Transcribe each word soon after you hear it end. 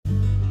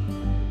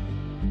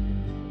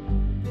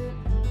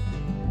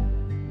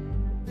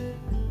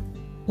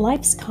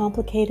Life's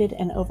complicated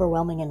and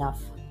overwhelming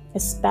enough,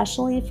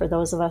 especially for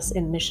those of us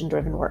in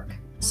mission-driven work.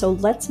 So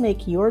let's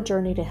make your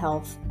journey to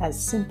health as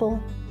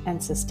simple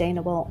and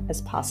sustainable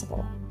as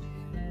possible.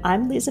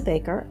 I'm Lisa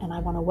Baker, and I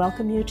want to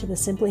welcome you to the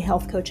Simply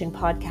Health Coaching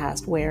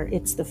podcast, where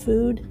it's the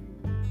food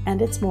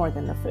and it's more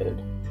than the food.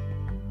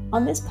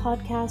 On this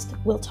podcast,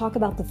 we'll talk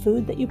about the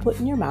food that you put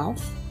in your mouth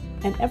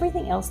and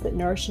everything else that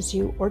nourishes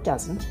you or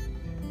doesn't,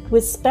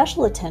 with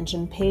special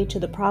attention paid to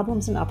the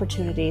problems and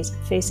opportunities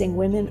facing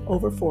women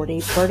over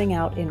 40 burning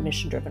out in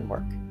mission-driven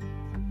work.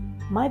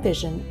 My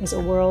vision is a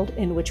world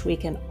in which we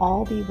can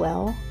all be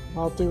well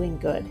while doing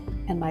good,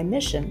 and my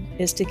mission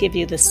is to give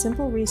you the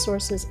simple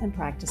resources and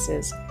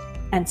practices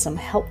and some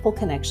helpful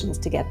connections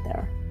to get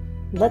there.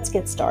 Let's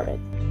get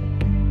started.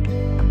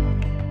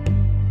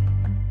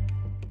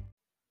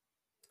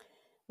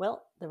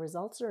 Well, the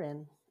results are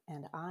in,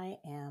 and I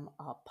am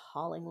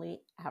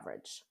appallingly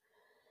average.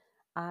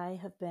 I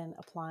have been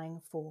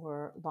applying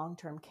for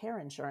long-term care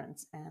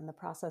insurance, and the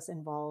process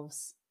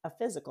involves a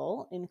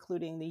physical,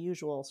 including the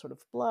usual sort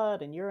of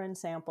blood and urine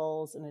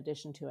samples, in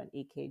addition to an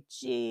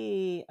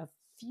EKG, a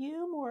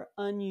few more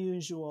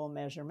unusual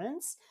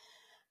measurements,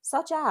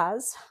 such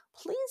as,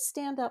 please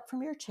stand up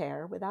from your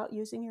chair without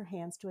using your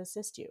hands to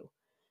assist you.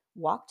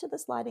 Walk to the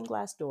sliding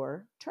glass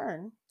door,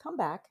 turn, come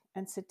back,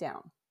 and sit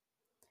down.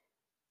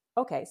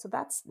 Okay, so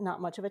that's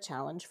not much of a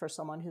challenge for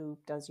someone who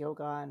does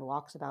yoga and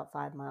walks about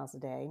 5 miles a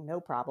day,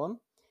 no problem.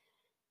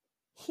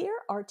 Here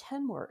are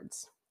 10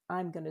 words.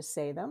 I'm going to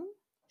say them,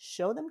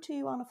 show them to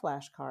you on a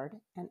flashcard,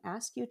 and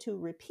ask you to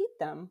repeat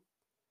them,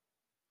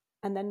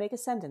 and then make a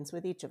sentence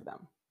with each of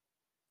them.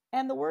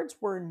 And the words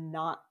were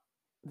not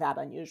that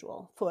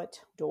unusual.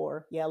 Foot,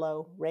 door,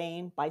 yellow,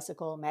 rain,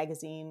 bicycle,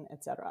 magazine,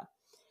 etc.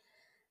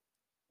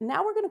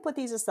 Now we're going to put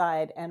these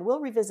aside, and we'll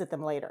revisit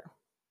them later.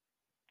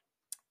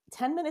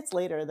 10 minutes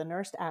later, the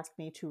nurse asked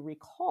me to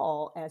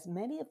recall as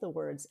many of the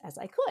words as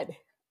I could.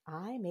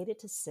 I made it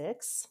to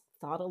 6,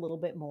 thought a little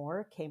bit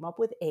more, came up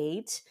with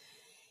 8,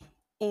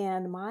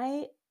 and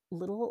my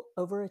little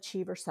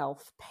overachiever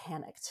self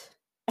panicked.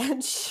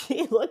 And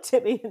she looked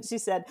at me and she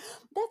said,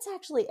 "That's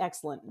actually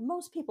excellent.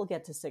 Most people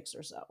get to 6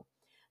 or so."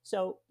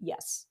 So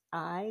yes,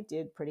 I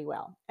did pretty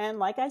well. And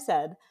like I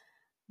said,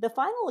 the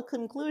final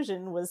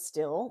conclusion was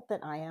still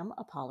that I am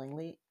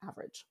appallingly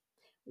average.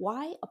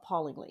 Why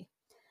appallingly?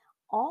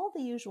 All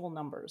the usual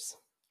numbers,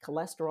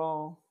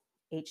 cholesterol,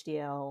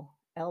 HDL,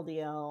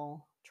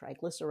 LDL,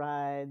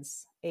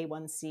 triglycerides,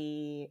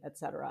 A1C,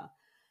 etc.,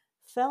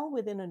 fell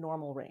within a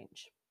normal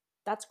range.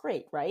 That's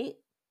great, right?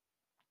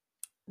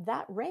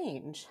 That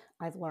range,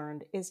 I've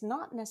learned, is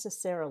not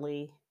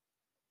necessarily,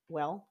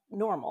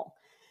 normal.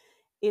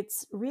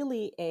 It's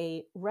really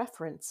a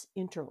reference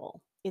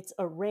interval. It's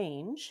a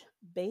range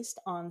based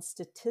on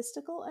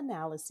statistical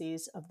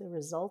analyses of the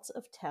results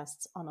of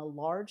tests on a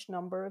large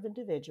number of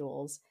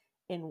individuals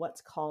in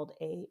what's called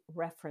a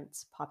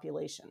reference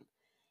population.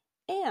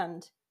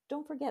 And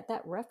don't forget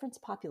that reference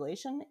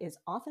population is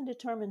often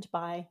determined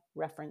by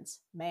reference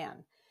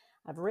man.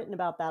 I've written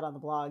about that on the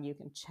blog. You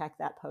can check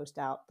that post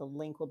out. The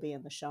link will be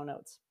in the show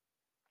notes.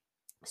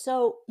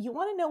 So you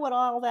want to know what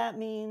all that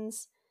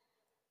means?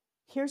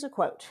 Here's a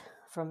quote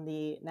from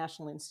the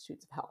National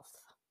Institutes of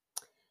Health.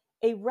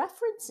 A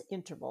reference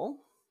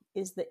interval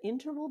is the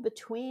interval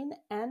between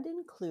and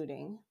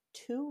including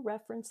two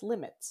reference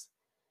limits,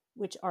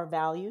 which are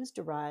values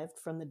derived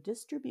from the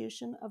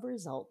distribution of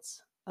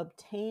results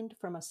obtained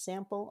from a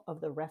sample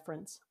of the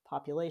reference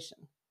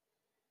population.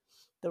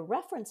 The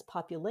reference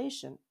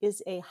population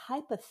is a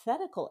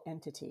hypothetical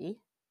entity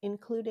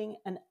including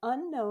an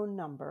unknown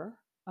number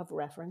of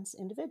reference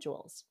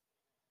individuals.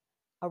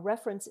 A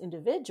reference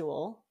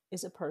individual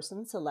is a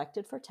person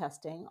selected for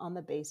testing on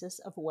the basis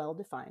of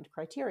well-defined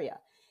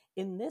criteria.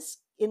 In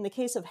the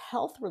case of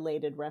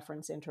health-related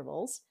reference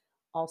intervals,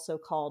 also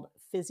called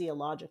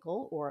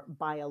physiological or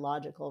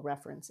biological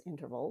reference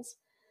intervals,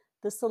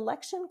 the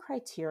selection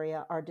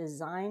criteria are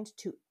designed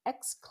to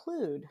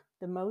exclude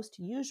the most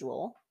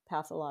usual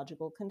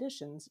pathological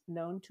conditions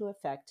known to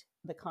affect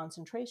the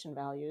concentration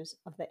values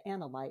of the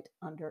analyte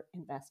under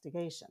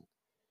investigation.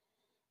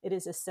 It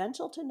is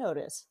essential to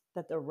notice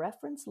that the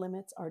reference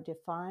limits are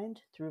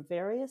defined through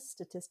various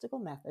statistical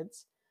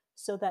methods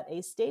so that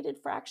a stated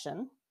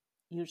fraction,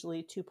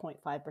 usually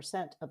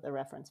 2.5% of the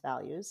reference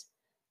values,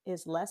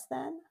 is less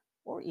than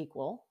or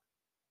equal,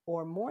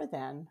 or more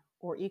than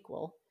or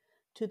equal,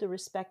 to the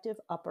respective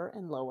upper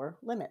and lower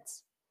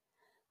limits.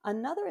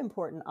 Another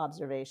important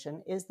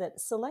observation is that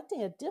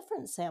selecting a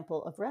different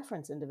sample of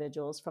reference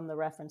individuals from the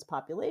reference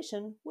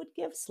population would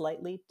give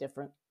slightly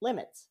different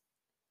limits.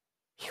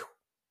 Whew.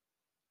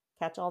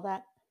 Catch all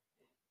that?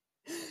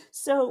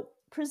 So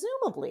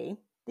presumably,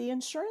 the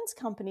insurance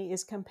company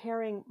is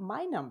comparing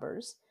my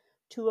numbers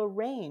to a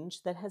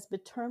range that has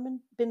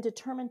been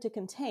determined to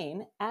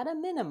contain, at a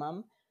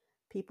minimum,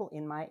 people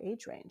in my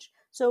age range.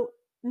 So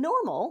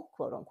normal,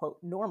 quote unquote,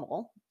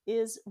 normal,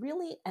 is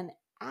really an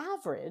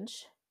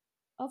average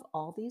of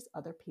all these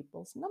other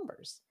people's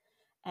numbers.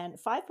 And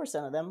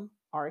 5% of them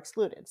are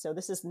excluded. So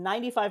this is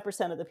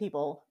 95% of the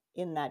people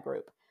in that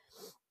group.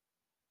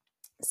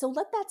 So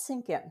let that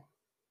sink in.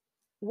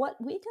 What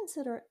we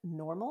consider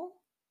normal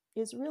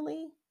is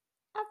really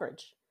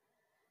average,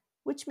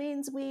 which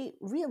means we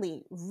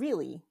really,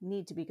 really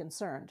need to be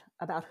concerned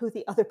about who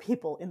the other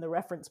people in the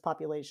reference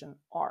population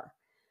are.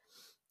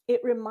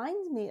 It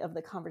reminds me of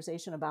the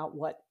conversation about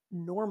what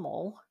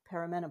normal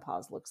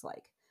perimenopause looks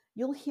like.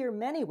 You'll hear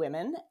many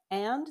women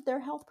and their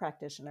health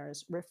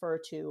practitioners refer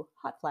to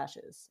hot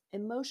flashes,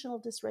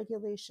 emotional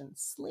dysregulation,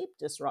 sleep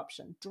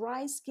disruption,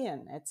 dry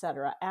skin,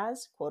 etc.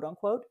 as quote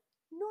unquote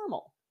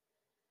normal.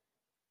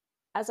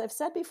 As I've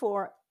said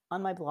before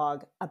on my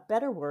blog, a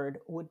better word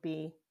would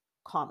be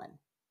common.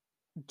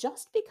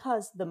 Just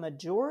because the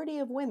majority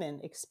of women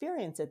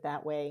experience it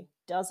that way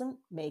doesn't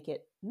make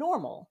it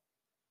normal.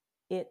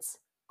 It's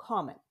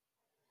common.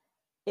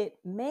 It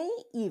may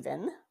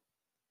even,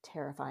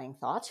 terrifying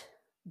thought,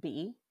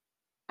 be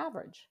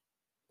average.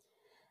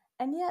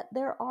 And yet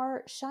there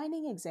are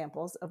shining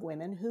examples of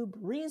women who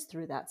breeze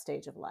through that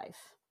stage of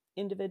life,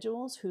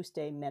 individuals who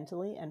stay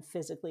mentally and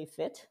physically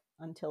fit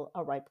until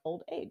a ripe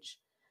old age,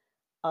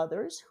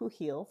 others who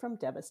heal from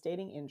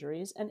devastating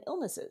injuries and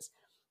illnesses.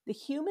 The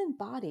human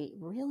body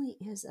really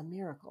is a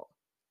miracle.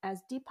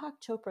 As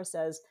Deepak Chopra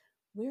says,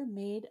 we're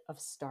made of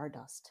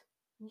stardust,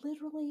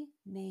 literally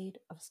made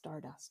of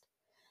stardust.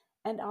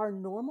 And our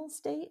normal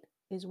state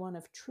is one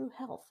of true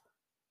health,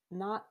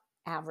 not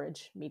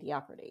average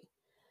mediocrity.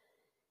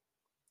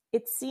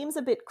 It seems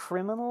a bit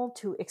criminal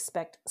to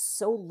expect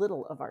so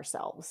little of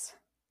ourselves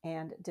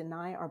and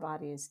deny our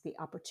bodies the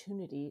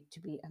opportunity to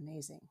be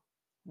amazing,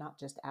 not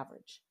just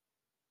average.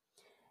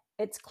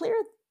 It's clear,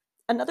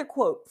 another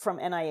quote from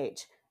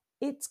NIH,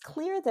 it's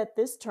clear that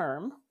this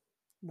term,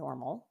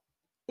 normal,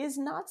 is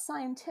not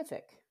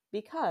scientific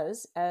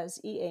because, as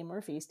E.A.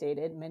 Murphy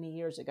stated many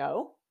years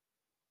ago,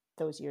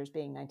 those years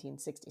being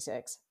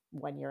 1966,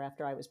 1 year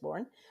after I was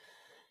born,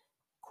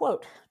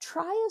 quote,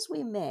 try as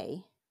we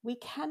may, we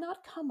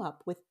cannot come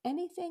up with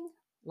anything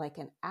like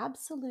an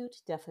absolute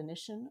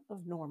definition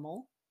of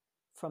normal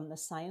from the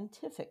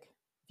scientific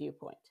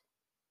viewpoint.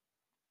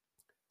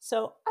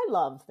 So I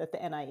love that the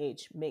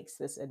NIH makes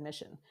this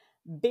admission,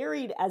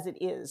 buried as it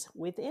is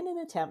within an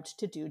attempt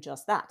to do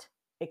just that,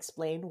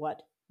 explain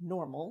what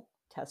normal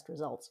test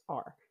results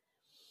are.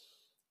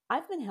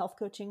 I've been health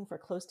coaching for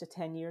close to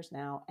 10 years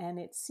now, and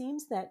it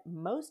seems that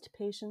most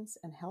patients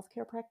and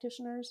healthcare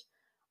practitioners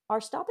are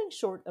stopping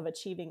short of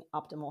achieving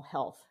optimal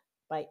health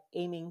by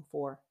aiming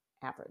for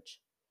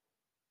average.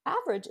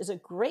 Average is a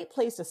great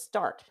place to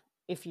start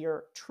if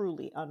you're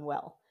truly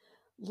unwell.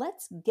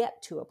 Let's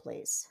get to a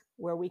place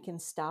where we can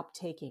stop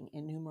taking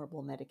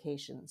innumerable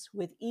medications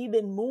with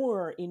even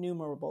more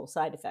innumerable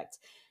side effects.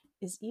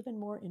 Is even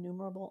more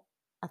innumerable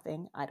a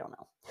thing? I don't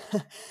know.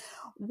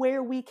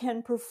 Where we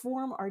can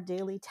perform our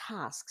daily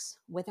tasks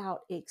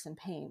without aches and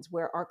pains,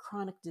 where our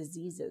chronic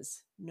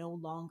diseases no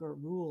longer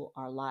rule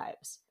our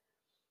lives.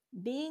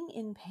 Being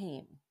in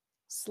pain,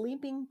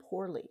 sleeping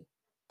poorly,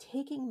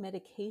 taking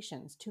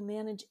medications to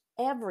manage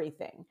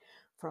everything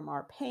from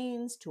our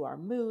pains to our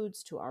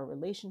moods to our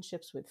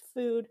relationships with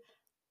food,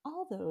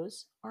 all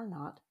those are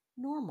not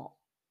normal.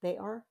 They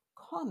are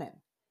common.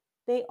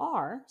 They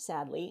are,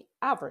 sadly,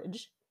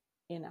 average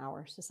in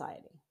our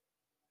society.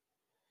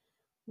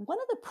 One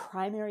of the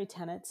primary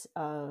tenets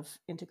of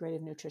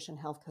integrative nutrition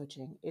health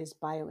coaching is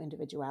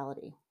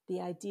bioindividuality, the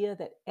idea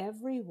that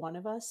every one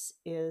of us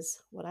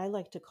is what I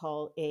like to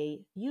call a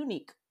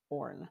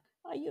unicorn.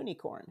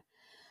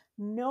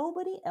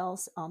 Nobody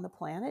else on the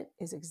planet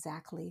is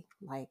exactly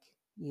like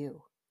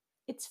you.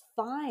 It's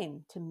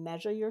fine to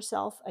measure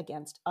yourself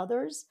against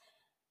others,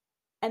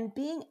 and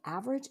being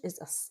average is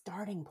a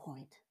starting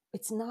point.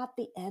 It's not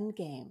the end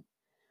game.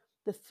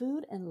 The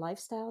food and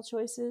lifestyle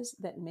choices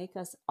that make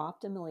us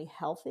optimally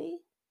healthy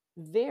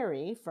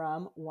vary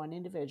from one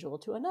individual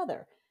to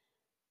another.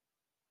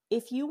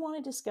 If you want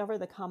to discover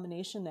the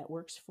combination that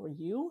works for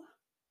you,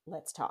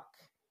 let's talk.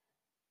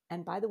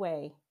 And by the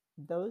way,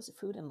 those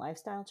food and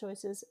lifestyle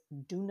choices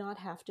do not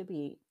have to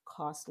be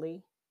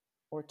costly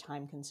or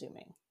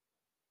time-consuming.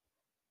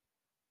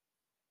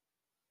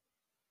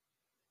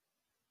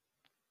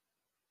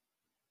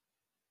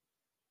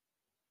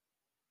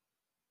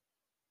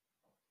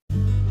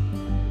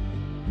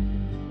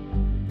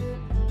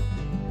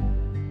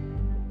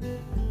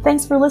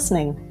 Thanks for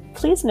listening.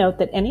 Please note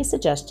that any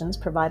suggestions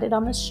provided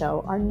on this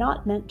show are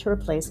not meant to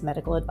replace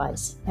medical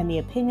advice, and the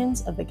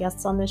opinions of the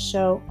guests on this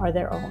show are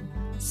their own.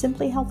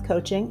 Simply Health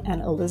Coaching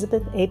and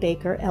Elizabeth A.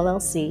 Baker,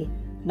 LLC,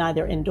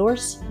 neither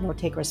endorse nor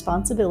take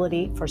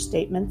responsibility for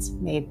statements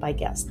made by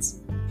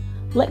guests.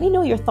 Let me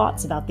know your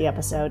thoughts about the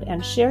episode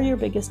and share your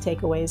biggest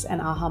takeaways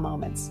and aha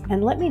moments,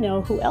 and let me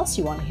know who else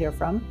you want to hear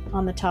from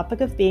on the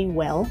topic of being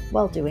well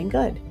while doing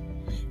good.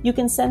 You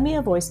can send me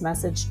a voice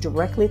message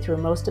directly through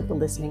most of the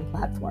listening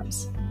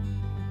platforms.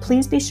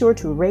 Please be sure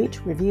to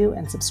rate, review,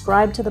 and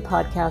subscribe to the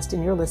podcast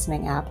in your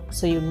listening app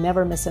so you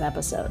never miss an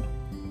episode.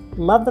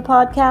 Love the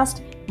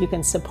podcast? You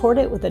can support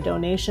it with a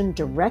donation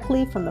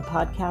directly from the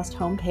podcast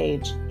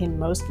homepage in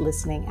most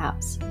listening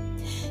apps.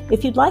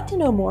 If you'd like to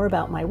know more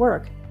about my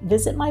work,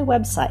 visit my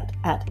website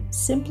at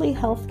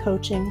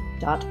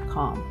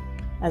simplyhealthcoaching.com.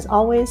 As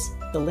always,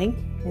 the link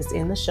is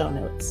in the show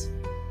notes.